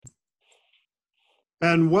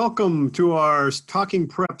And welcome to our Talking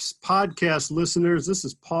Preps podcast listeners. This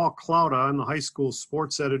is Paul Klauda. I'm the high school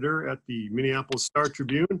sports editor at the Minneapolis Star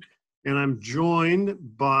Tribune, and I'm joined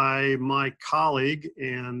by my colleague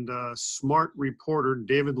and smart reporter,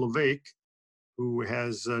 David LeVake, who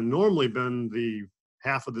has normally been the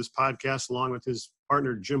half of this podcast along with his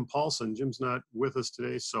partner, Jim Paulson. Jim's not with us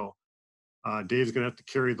today, so Dave's going to have to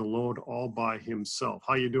carry the load all by himself.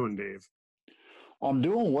 How you doing, Dave? I'm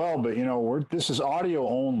doing well, but this is audio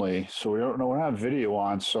only, so we don't have video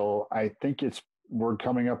on. So I think we're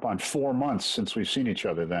coming up on 4 months since we've seen each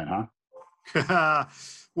other. Then, huh?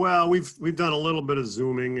 Well, we've done a little bit of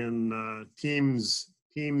Zooming and teams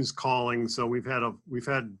calling, so we've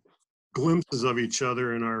had glimpses of each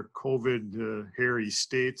other in our COVID hairy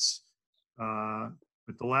states.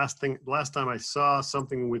 But the last time I saw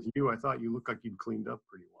something with you, I thought you looked like you'd cleaned up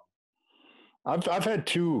pretty well. I've had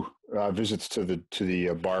two visits to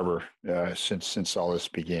the barber since all this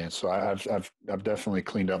began, so I've definitely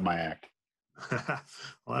cleaned up my act. Well,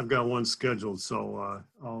 I've got one scheduled, so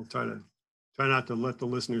I'll try not to let the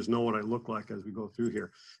listeners know what I look like as we go through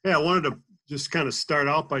here. Hey, I wanted to just kind of start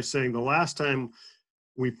out by saying the last time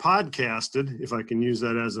we podcasted, if I can use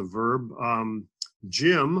that as a verb,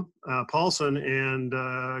 Jim Paulson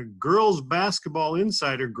and girls basketball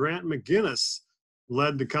insider Grant McGinnis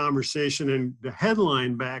led the conversation, and the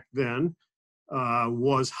headline back then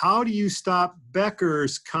was, how do you stop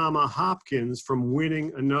Beckers, Hopkins from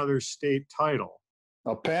winning another state title?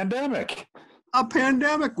 A pandemic. A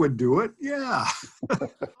pandemic would do it, yeah. How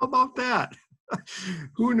about that?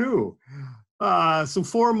 Who knew? So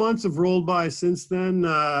 4 months have rolled by since then.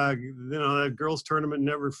 That girls tournament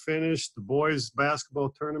never finished. The boys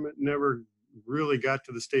basketball tournament never really got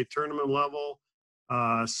to the state tournament level.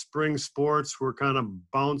 Spring sports were kind of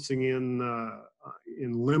bouncing in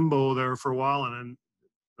limbo there for a while, and then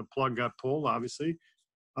the plug got pulled, obviously.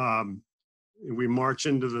 We march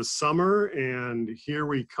into the summer, and here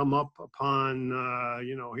we come up upon,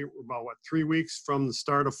 here we're about, 3 weeks from the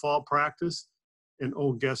start of fall practice, and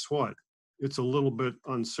guess what? It's a little bit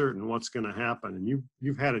uncertain what's going to happen, and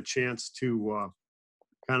you've had a chance to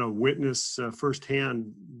kind of witness firsthand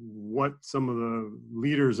what some of the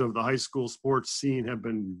leaders of the high school sports scene have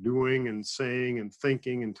been doing and saying and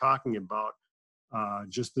thinking and talking about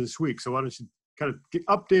just this week. So why don't you kind of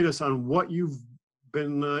update us on what you've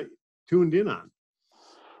been tuned in on?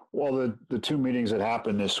 Well, the two meetings that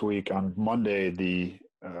happened this week, on Monday,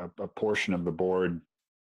 a portion of the board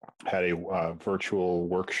had a virtual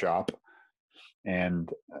workshop, and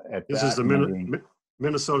this is the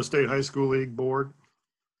Minnesota State High School League board.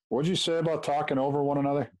 What'd you say about talking over one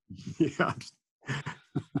another? Yeah.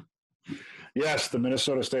 Yes, the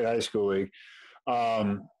Minnesota State High School League.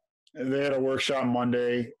 They had a workshop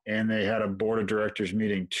Monday, and they had a board of directors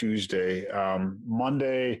meeting Tuesday.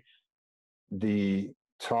 Monday, the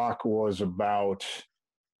talk was about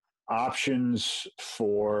options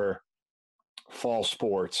for fall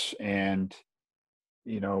sports and,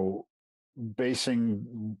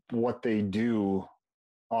 basing what they do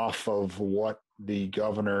off of what the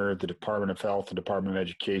governor, the Department of Health, the Department of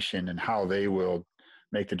Education, and how they will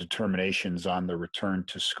make the determinations on the return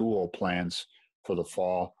to school plans for the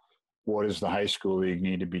fall. What does the high school league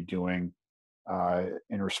need to be doing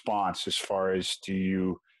in response, as far as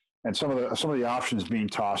and some of the options being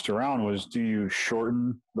tossed around was, do you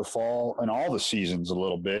shorten the fall and all the seasons a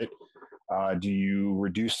little bit? Do you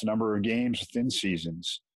reduce the number of games within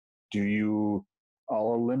seasons? Do you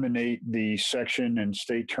eliminate the section and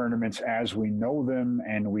state tournaments as we know them,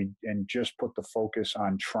 and just put the focus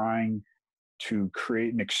on trying to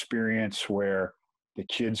create an experience where the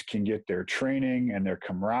kids can get their training and their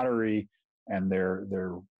camaraderie and their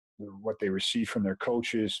what they receive from their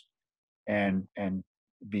coaches, and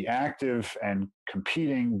be active and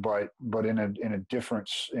competing, but in a different,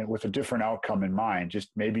 with a different outcome in mind. Just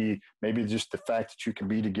maybe just the fact that you can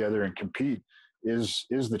be together and compete is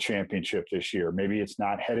the championship this year. Maybe it's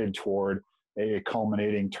not headed toward a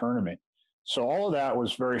culminating tournament. So all of that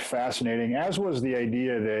was very fascinating, as was the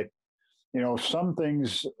idea that, some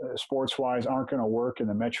things sports-wise aren't going to work in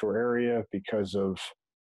the metro area because of,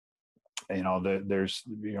 there's,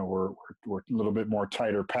 we're a little bit more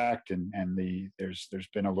tighter packed, and there's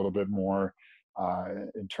been a little bit more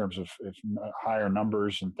in terms of higher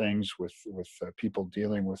numbers and things with people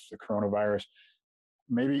dealing with the coronavirus.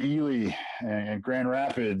 Maybe Ely and Grand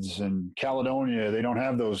Rapids and Caledonia, they don't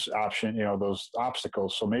have those those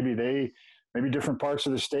obstacles. So maybe different parts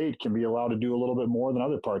of the state can be allowed to do a little bit more than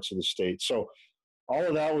other parts of the state. So all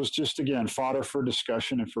of that was just, again, fodder for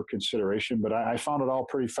discussion and for consideration, but I found it all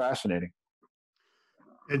pretty fascinating.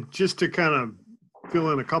 And just to kind of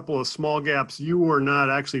fill in a couple of small gaps. You were not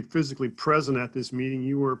actually physically present at this meeting.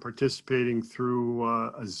 You were participating through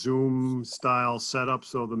a Zoom style setup.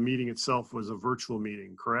 So the meeting itself was a virtual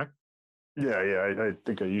meeting, correct? Yeah, I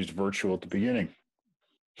think I used virtual at the beginning.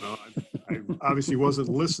 Well, I obviously wasn't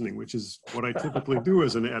listening, which is what I typically do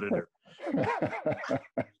as an editor.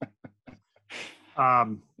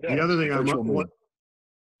 The other thing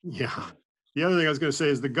yeah. The other thing I was going to say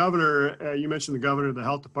is the governor, you mentioned the governor, the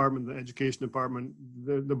health department, the education department.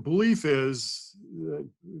 The belief is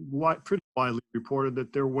pretty widely reported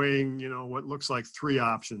that they're weighing, what looks like three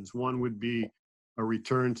options. One would be a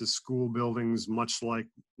return to school buildings, much like,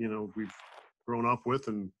 we've grown up with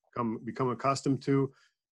and become accustomed to.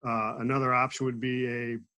 Another option would be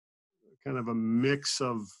a kind of a mix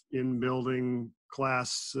of in-building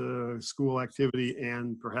class school activity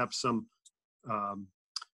and perhaps some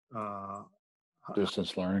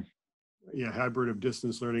distance learning. Yeah, hybrid of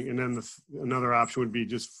distance learning. And then another option would be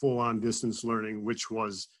just full-on distance learning, which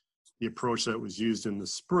was the approach that was used in the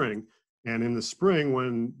spring. And in the spring,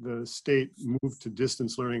 when the state moved to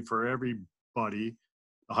distance learning for everybody,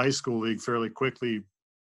 the high school league fairly quickly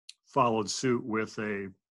followed suit with a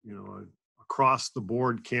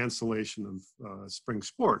across-the-board cancellation of spring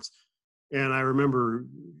sports. And I remember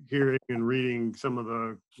hearing and reading some of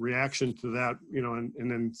the reaction to that, and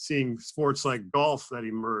then seeing sports like golf that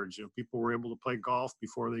emerged. People were able to play golf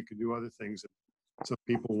before they could do other things. And some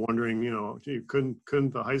people wondering, gee,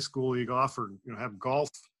 couldn't the high school league offer, have golf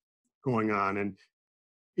going on? And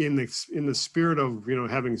in the spirit of,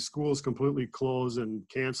 having schools completely closed and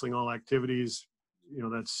canceling all activities,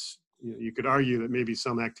 that's, you could argue that maybe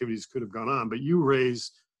some activities could have gone on. But you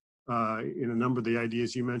raised in a number of the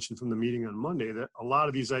ideas you mentioned from the meeting on Monday, that a lot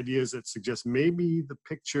of these ideas that suggest maybe the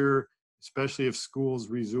picture, especially if schools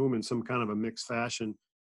resume in some kind of a mixed fashion,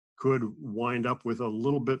 could wind up with a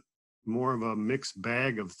little bit more of a mixed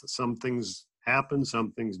bag of some things happen,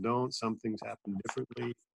 some things don't, some things happen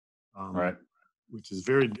differently, right? Which is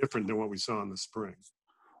very different than what we saw in the spring.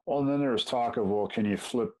 Well, and then there was talk of, well, can you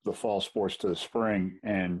flip the fall sports to the spring?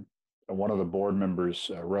 And one of the board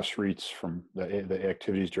members, Russ Reitz, from the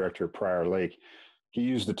activities director of Prior Lake, he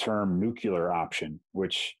used the term nuclear option,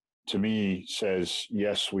 which to me says,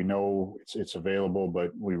 yes, we know it's available,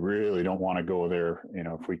 but we really don't want to go there,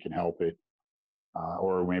 if we can help it.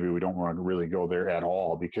 Or maybe we don't want to really go there at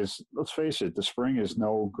all, because let's face it, the spring is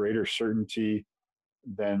no greater certainty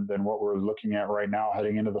than what we're looking at right now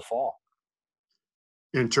heading into the fall.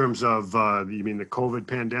 In terms of, you mean the COVID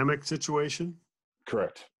pandemic situation?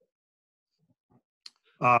 Correct.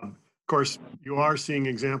 Of course, you are seeing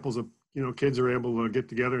examples of, kids are able to get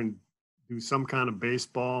together and do some kind of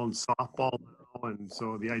baseball and softball now. And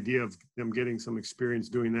so the idea of them getting some experience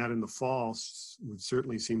doing that in the fall would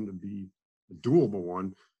certainly seem to be a doable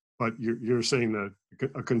one. But you're saying that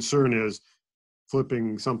a concern is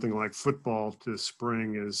flipping something like football to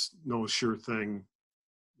spring is no sure thing,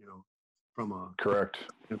 from a... Correct.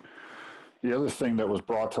 The other thing that was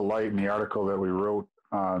brought to light in the article that we wrote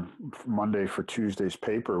Monday for Tuesday's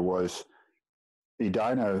paper was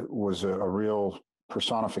Edina was a real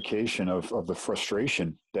personification of the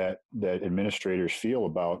frustration that administrators feel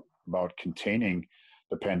about containing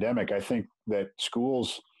the pandemic. I think that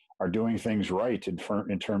schools are doing things right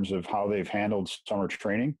in terms of how they've handled summer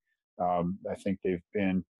training. I think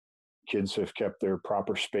kids have kept their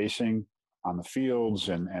proper spacing on the fields,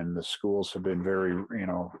 and the schools have been very,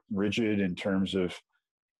 rigid in terms of,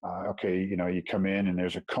 okay, you come in and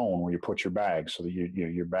there's a cone where you put your bags, so that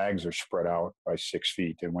your bags are spread out by 6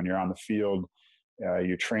 feet. And when you're on the field,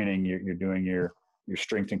 you're training, you're doing your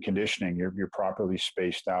strength and conditioning, you're properly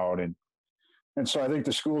spaced out. And so I think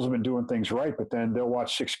the schools have been doing things right, but then they'll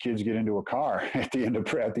watch 6 kids get into a car at the end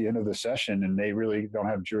of the session, and they really don't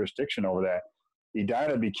have jurisdiction over that.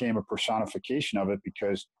 Edina became a personification of it,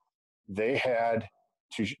 because they had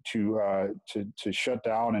to shut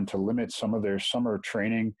down and to limit some of their summer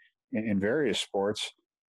training in various sports,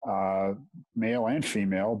 male and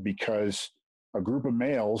female, because a group of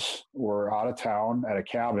males were out of town at a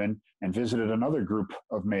cabin and visited another group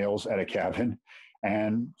of males at a cabin,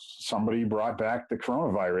 and somebody brought back the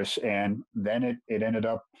coronavirus, and then it ended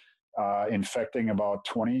up infecting about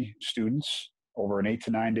 20 students over an 8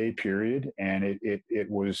 to 9 day period, and it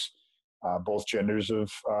was both genders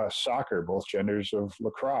of soccer, both genders of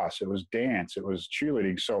lacrosse. It was dance. It was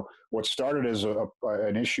cheerleading. So what started as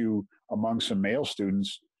an issue among some male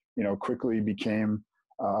students, quickly became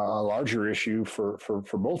a larger issue for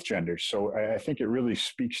both genders. So I think it really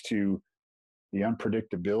speaks to the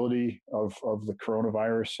unpredictability of the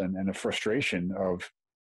coronavirus and the frustration of,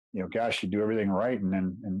 gosh, you do everything right, and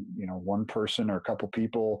then one person or a couple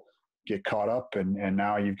people get caught up, and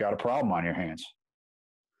now you've got a problem on your hands.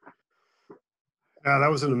 Yeah, that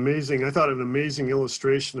was I thought an amazing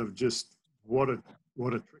illustration of just what a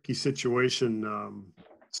tricky situation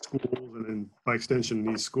schools and then by extension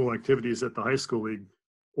these school activities that the high school league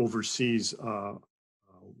oversees.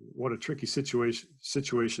 What a tricky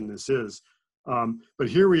situation this is. But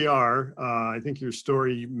here we are. I think your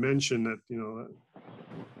story mentioned that you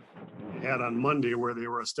had on Monday where they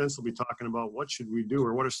were ostensibly talking about what should we do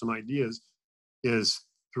or what are some ideas is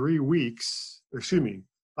 3 weeks, or excuse me,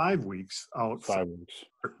 5 weeks out 5 weeks.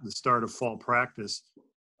 The start of fall practice.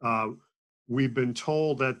 We've been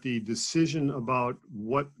told that the decision about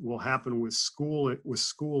what will happen with school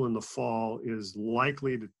in the fall is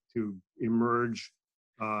likely to emerge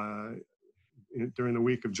during the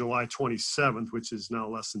week of July 27th, which is now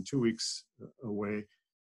less than 2 weeks away.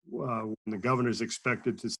 When the governor's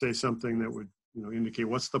expected to say something that would indicate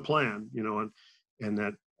what's the plan, and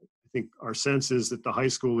that I think our sense is that the high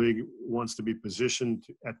school league wants to be positioned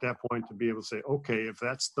at that point to be able to say, okay, if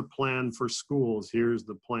that's the plan for schools, here's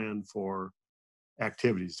the plan for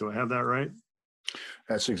activities. Do I have that right?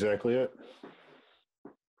 That's exactly it.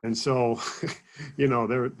 And so,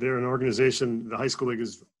 they're an organization. The high school league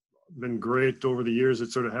has been great over the years at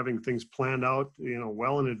sort of having things planned out,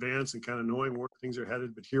 well in advance and kind of knowing where things are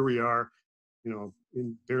headed. But here we are,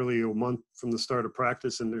 in barely a month from the start of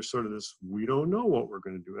practice, and there's sort of this, we don't know what we're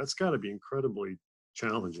going to do. That's got to be incredibly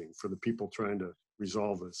challenging for the people trying to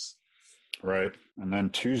resolve this. Right. And then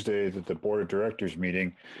Tuesday at the board of directors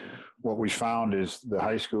meeting, what we found is the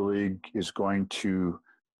high school league is going to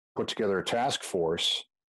put together a task force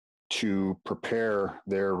to prepare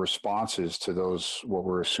their responses to those, what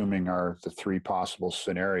we're assuming are the 3 possible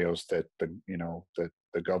scenarios that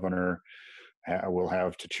the governor will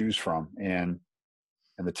have to choose from. And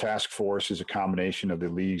the task force is a combination of the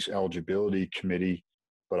league's eligibility committee,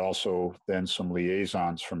 but also then some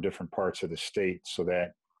liaisons from different parts of the state, so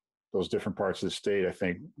that those different parts of the state, I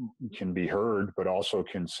think, can be heard, but also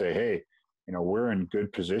can say, hey, we're in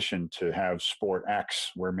good position to have sport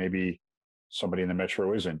X where maybe somebody in the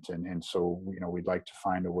metro isn't. And so, we'd like to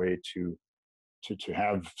find a way to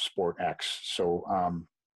have sport X. So,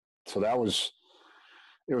 so that was,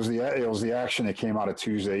 it was the action that came out of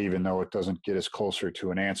Tuesday, even though it doesn't get us closer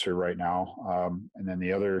to an answer right now. And then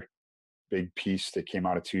the other big piece that came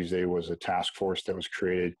out of Tuesday was a task force that was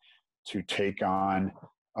created to take on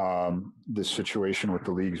this situation with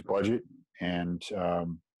the league's budget and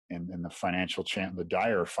the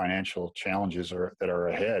dire financial challenges that are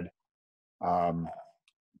ahead.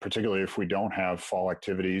 Particularly if we don't have fall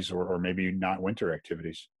activities or maybe not winter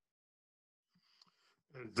activities.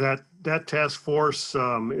 That task force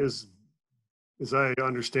is, as I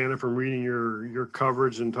understand it from reading your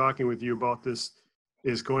coverage and talking with you about this,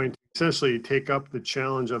 is going to essentially take up the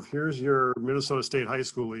challenge of, here's your Minnesota State High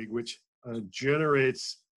School League, which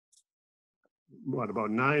generates about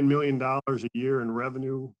 $9 million a year in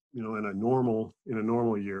revenue, in a normal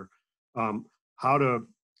year. How to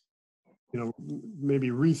maybe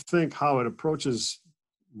rethink how it approaches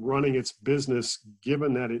running its business,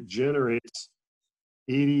 given that it generates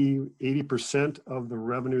 80% of the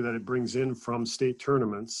revenue that it brings in from state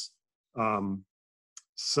tournaments.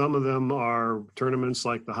 Some of them are tournaments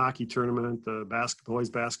like the hockey tournament, the boys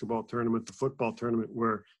basketball tournament, the football tournament,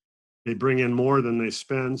 where they bring in more than they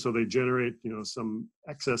spend. So they generate, some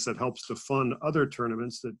excess that helps to fund other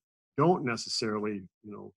tournaments that don't necessarily,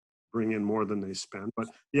 bring in more than they spend. But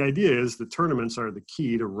the idea is the tournaments are the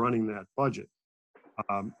key to running that budget.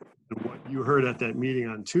 And what you heard at that meeting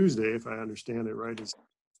on Tuesday, if I understand it right, is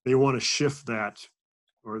they want to shift that,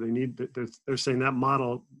 or they're saying that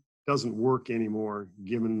model doesn't work anymore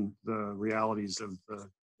given the realities of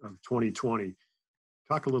 2020.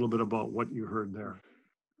 Talk a little bit about what you heard there.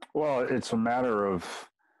 Well, it's a matter of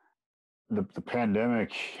the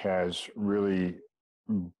pandemic has really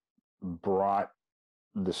brought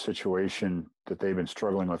the situation that they've been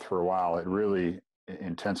struggling with for a while. It really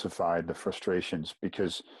intensified the frustrations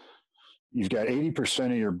because you've got 80%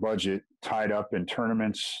 of your budget tied up in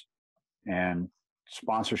tournaments and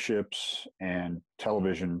sponsorships and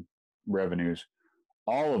television revenues.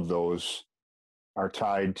 All of those are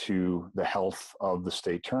tied to the health of the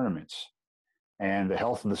state tournaments. And the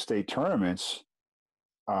health of the state tournaments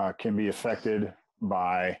can be affected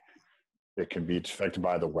by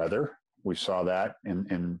the weather. We saw that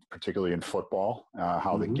in particularly in football,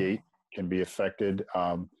 how the gate can be affected.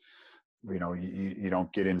 You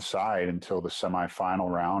don't get inside until the semifinal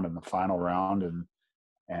round and the final round,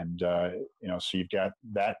 and so you've got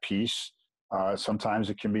that piece.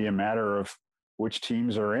 Sometimes it can be a matter of which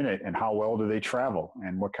teams are in it and how well do they travel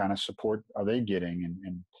and what kind of support are they getting,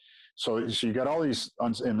 So you got all these,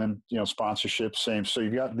 and then sponsorship, same. So you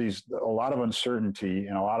got a lot of uncertainty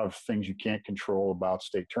and a lot of things you can't control about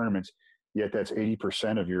state tournaments. Yet that's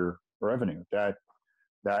 80% of your revenue.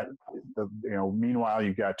 Meanwhile,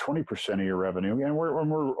 you've got 20% of your revenue, and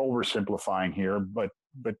we're oversimplifying here, but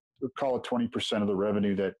call it 20% of the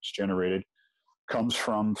revenue that's generated comes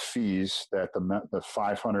from fees that the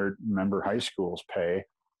 500 member high schools pay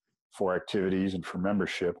for activities and for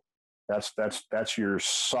membership. That's your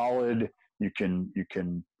solid. You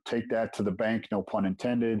can take that to the bank, no pun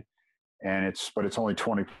intended, but it's only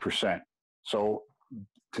 20%. So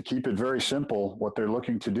to keep it very simple, what they're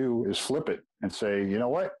looking to do is flip it and say, you know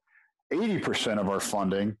what, 80% of our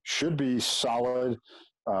funding should be solid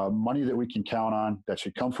money that we can count on, that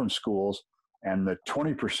should come from schools, and the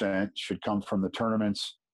 20% should come from the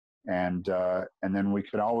tournaments. And then we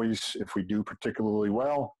can always, if we do particularly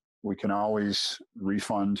well, we can always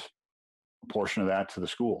refund a portion of that to the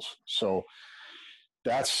schools. So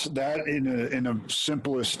that's that in a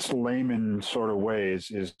simplest layman sort of way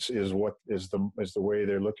is what is the way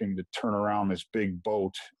they're looking to turn around this big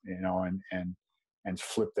boat, and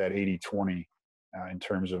flip that 80-20 in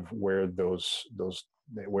terms of where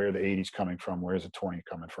where the 80's coming from, where's the 20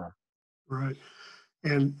 coming from. Right.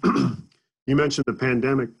 And you mentioned the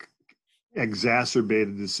pandemic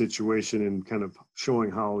exacerbated the situation and kind of showing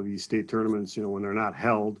how these state tournaments, when they're not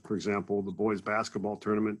held, for example, the boys basketball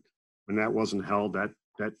tournament, when that wasn't held, that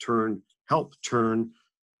helped turn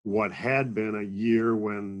what had been a year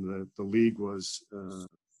when the league was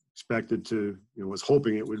expected to, was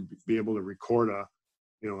hoping it would be able to record a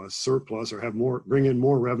surplus or bring in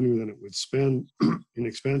more revenue than it would spend in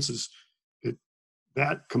expenses.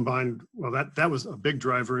 That combined, that was a big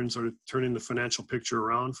driver in sort of turning the financial picture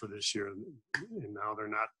around for this year. And now they're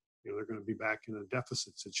not, they're going to be back in a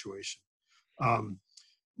deficit situation.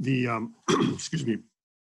 Excuse me,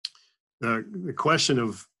 the question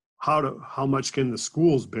of how much can the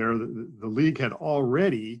schools bear, the league had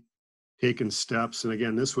already taken steps. And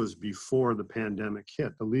again, this was before the pandemic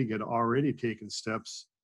hit. The league had already taken steps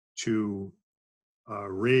to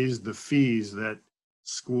raise the fees that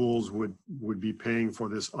schools would be paying for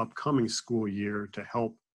this upcoming school year to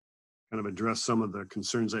help kind of address some of the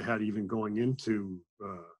concerns they had even going into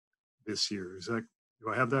this year. Do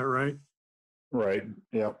I have that right? Right.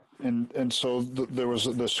 Yeah. And so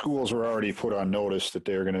the schools were already put on notice that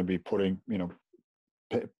they're going to be footing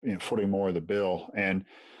more of the bill. And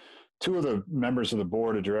two of the members of the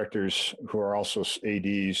board of directors who are also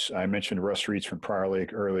ADs, I mentioned Russ Reitz from Prior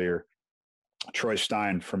Lake earlier. Troy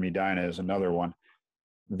Stein from Edina is another one.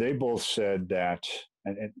 They both said that,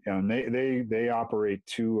 and they operate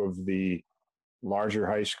two of the larger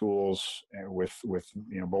high schools with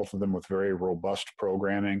both of them with very robust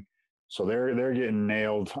programming. So they're getting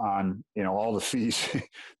nailed on all the fees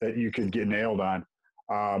that you could get nailed on.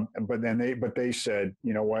 But they said,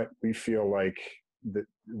 you know what, we feel like that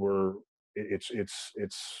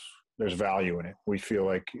there's value in it. We feel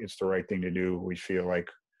like it's the right thing to do. We feel like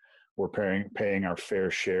we're paying our fair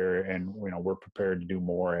share, and we're prepared to do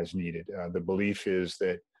more as needed. The belief is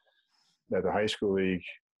that the high school league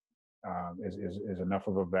is enough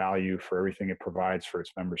of a value for everything it provides for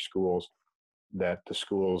its member schools that the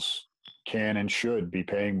schools can and should be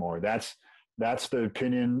paying more. That's the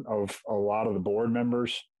opinion of a lot of the board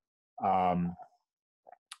members,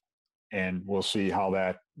 and we'll see how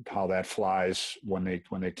that flies when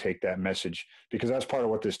they take that message, because that's part of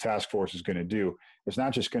what this task force is going to do. It's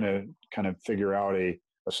not just going to kind of figure out a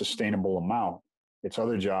sustainable amount. Its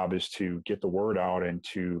other job is to get the word out and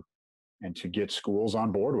to get schools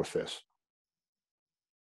on board with this.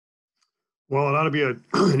 Well, it ought to be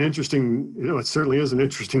an interesting, it certainly is an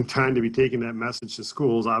interesting time to be taking that message to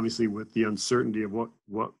schools, obviously with the uncertainty of what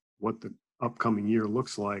the upcoming year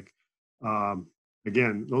looks like.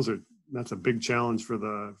 Again, that's a big challenge for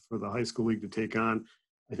the high school league to take on.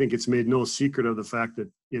 I think it's made no secret of the fact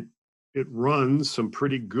that it runs some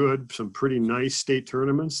pretty nice state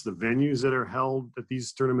tournaments. The venues that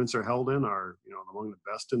these tournaments are held in are, among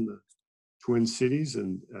the best in the Twin Cities.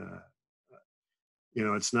 And,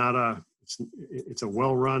 it's a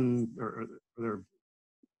well-run, or they're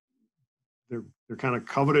kind of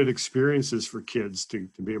coveted experiences for kids to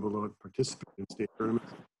be able to participate in state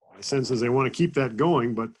tournaments. My sense is they want to keep that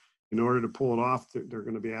going, but in order to pull it off, they're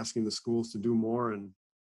going to be asking the schools to do more. And,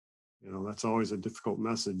 that's always a difficult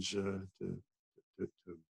message to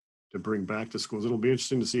bring back to schools. It'll be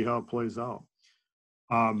interesting to see how it plays out.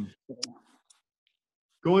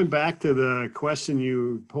 Going back to the question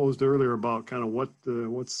you posed earlier about kind of what are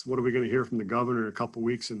we going to hear from the governor in a couple of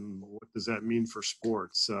weeks, and what does that mean for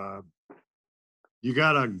sports? You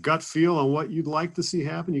got a gut feel on what you'd like to see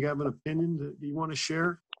happen? You have an opinion that you want to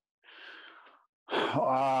share?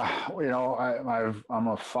 I'm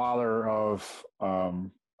a father of a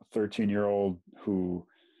 13-year-old who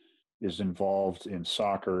is involved in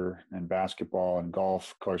soccer and basketball and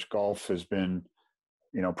golf. Of course, golf has been,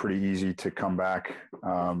 pretty easy to come back.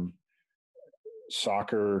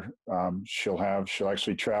 Soccer, she'll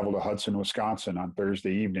actually travel to Hudson, Wisconsin on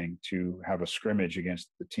Thursday evening to have a scrimmage against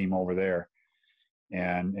the team over there.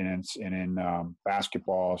 And in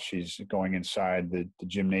basketball, she's going inside the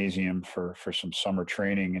gymnasium for some summer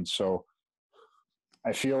training. And so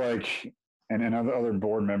I feel like, and other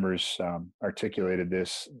board members articulated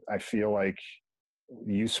this, I feel like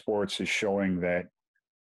youth sports is showing that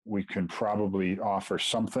we can probably offer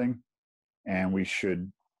something, and we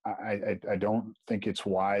should. I don't think it's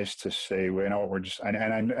wise to say, well, we're just, and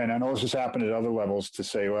I know this has happened at other levels, to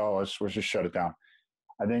say, well, let's just shut it down.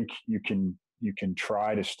 I think you can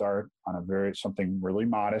try to start on something really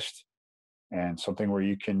modest, and something where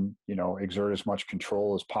you can, exert as much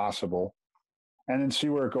control as possible, and then see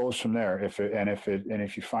where it goes from there. If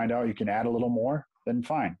you find out you can add a little more, then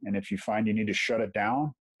fine. And if you find you need to shut it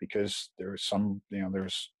down because there's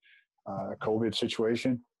a COVID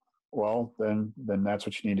situation, well, then that's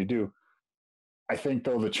what you need to do. I think,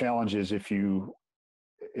 though, the challenge is if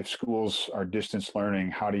schools are distance learning,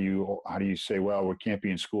 how do you say, well, we can't be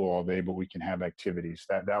in school all day, but we can have activities?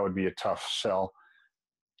 That would be a tough sell.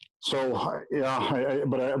 So yeah,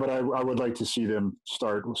 but I would like to see them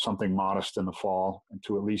start with something modest in the fall, and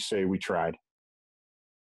to at least say we tried.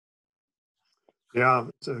 Yeah,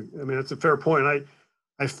 it's a fair point.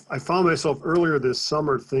 I found myself earlier this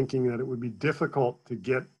summer thinking that it would be difficult to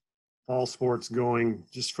get fall sports going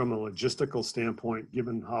just from a logistical standpoint,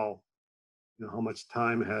 given how much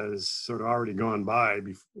time has sort of already gone by,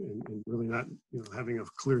 and really not having a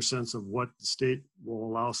clear sense of what the state will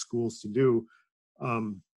allow schools to do.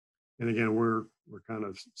 And again, we're kind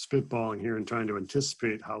of spitballing here and trying to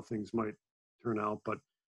anticipate how things might turn out. But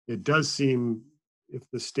it does seem, if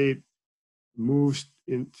the state moves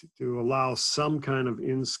to allow some kind of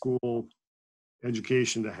in-school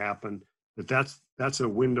education to happen, that's a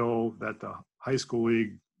window that the high school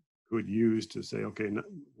league could use to say, okay,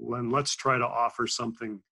 let's try to offer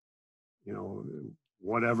something,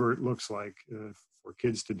 whatever it looks like, for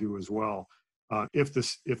kids to do as well. If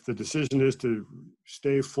the decision is to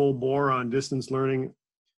stay full bore on distance learning,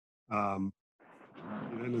 then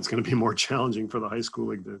it's going to be more challenging for the high school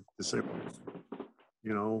league to say,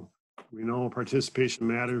 we know participation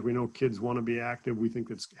matters. We know kids want to be active. We think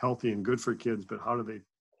it's healthy and good for kids, but how do they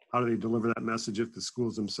deliver that message if the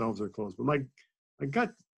schools themselves are closed? But my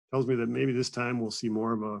gut tells me that maybe this time we'll see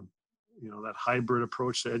more of that hybrid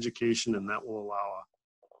approach to education, and that will allow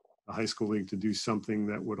a high school league to do something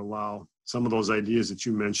that would allow some of those ideas that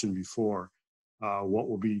you mentioned before. What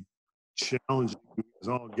will be challenging as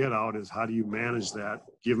all get out is, how do you manage that,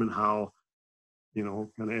 given how,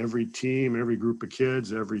 kind of every team, every group of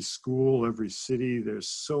kids, every school, every city, there's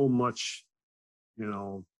so much,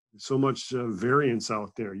 variance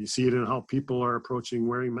out there. You see it in how people are approaching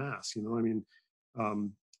wearing masks.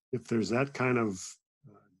 If there's that kind of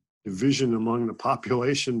division among the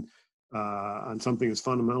population on something as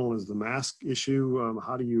fundamental as the mask issue,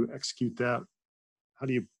 how do you execute that? How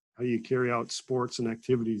do you carry out sports and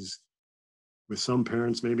activities with some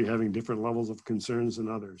parents maybe having different levels of concerns than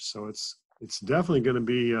others? So it's definitely going to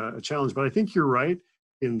be a challenge. But I think you're right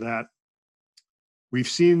in that we've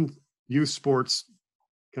seen youth sports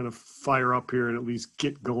kind of fire up here and at least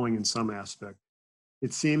get going in some aspect.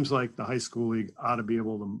 It seems like the high school league ought to be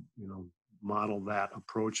able to, model that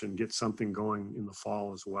approach and get something going in the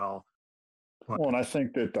fall as well. Well, and I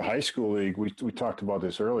think that the high school league, we talked about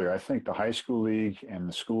this earlier. I think the high school league and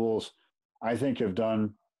the schools, I think, have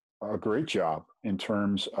done a great job in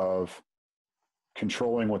terms of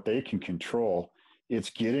controlling what they can control. It's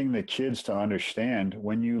getting the kids to understand,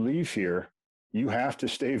 when you leave here, you have to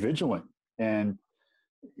stay vigilant, and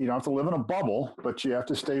you don't have to live in a bubble, but you have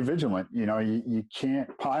to stay vigilant. You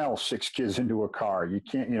can't pile 6 kids into a car. You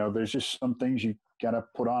can't, there's just some things you got to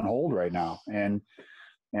put on hold right now. And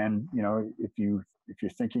if you're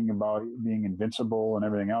thinking about being invincible and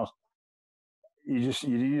everything else, you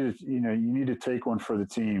need to take one for the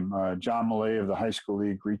team. John Millay of the high school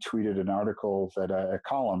league retweeted an article, a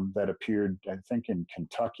column that appeared, I think, in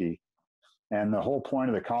Kentucky, and the whole point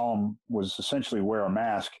of the column was essentially wear a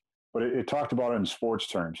mask, but it talked about it in sports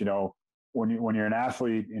terms. When you're an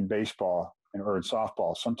athlete in baseball or in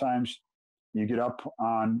softball, sometimes you get up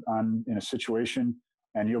in a situation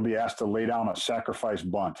and you'll be asked to lay down a sacrifice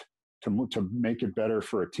bunt to make it better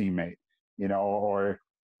for a teammate, or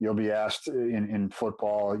you'll be asked in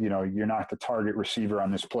football, you're not the target receiver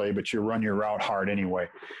on this play, but you run your route hard anyway.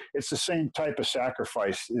 It's the same type of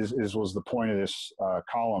sacrifice was the point of this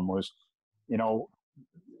column was,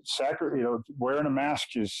 wearing a mask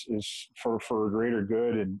is for a greater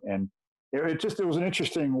good. And it was an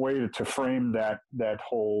interesting way to frame that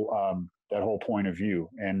whole point of view.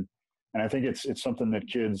 And I think it's something that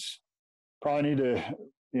kids probably need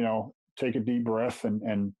to, take a deep breath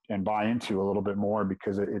and buy into a little bit more,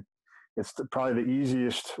 because it's probably the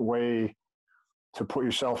easiest way to put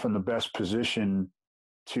yourself in the best position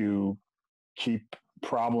to keep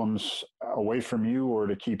problems away from you, or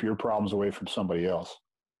to keep your problems away from somebody else.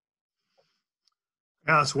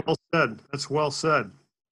 Yeah, that's well said. That's well said.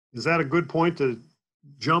 Is that a good point to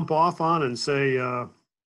jump off on and say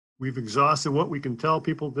we've exhausted what we can tell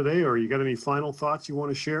people today, or you got any final thoughts you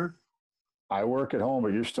want to share? I work at home,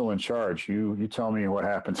 but you're still in charge. You tell me what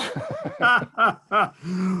happens.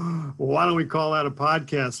 Well, why don't we call that a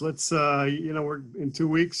podcast? Let's, we're in 2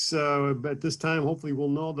 weeks. At this time, hopefully we'll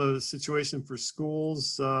know the situation for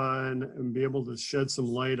schools and be able to shed some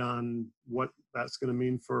light on what that's going to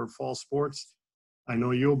mean for fall sports. I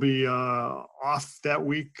know you'll be off that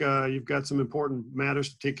week. You've got some important matters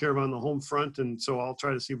to take care of on the home front. And so I'll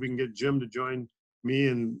try to see if we can get Jim to join me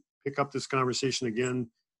and pick up this conversation again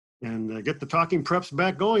and get the Talking Preps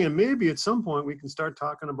back going. And maybe at some point we can start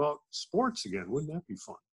talking about sports again. Wouldn't that be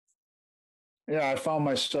fun? Yeah, I found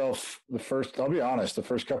myself I'll be honest, the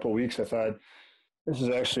first couple of weeks, I thought this is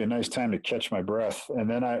actually a nice time to catch my breath. And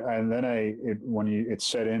then when it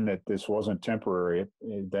set in that this wasn't temporary,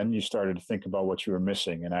 then you started to think about what you were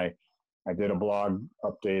missing. And I did a blog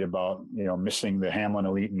update about, missing the Hamlin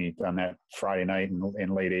Elite Meet on that Friday night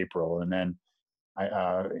in late April. And then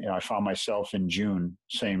I found myself in June,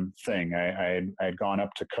 same thing. I had gone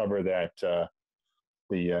up to cover that, I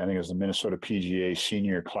think it was the Minnesota PGA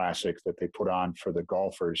Senior Classic that they put on for the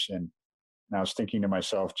golfers. And I was thinking to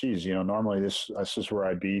myself, geez, normally this is where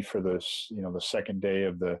I'd be for this, the second day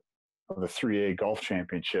of the 3A golf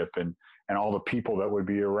championship, and all the people that would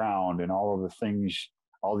be around, and all of the things,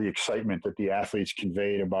 all the excitement that the athletes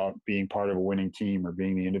conveyed about being part of a winning team or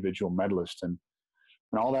being the individual medalist. And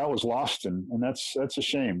all that was lost. And that's a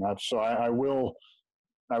shame. So I will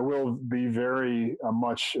be very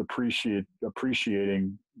much appreciating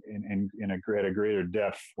at a greater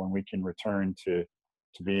depth when we can return to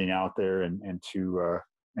being out there and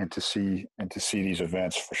to see these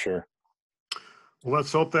events for sure. Well,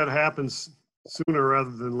 let's hope that happens sooner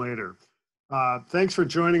rather than later. Thanks for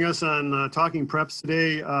joining us on Talking Preps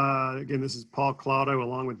today. Again, this is Paul Claudio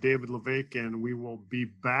along with David LeVake, and we will be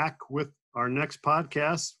back with our next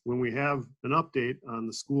podcast when we have an update on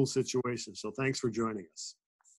the school situation. So thanks for joining us.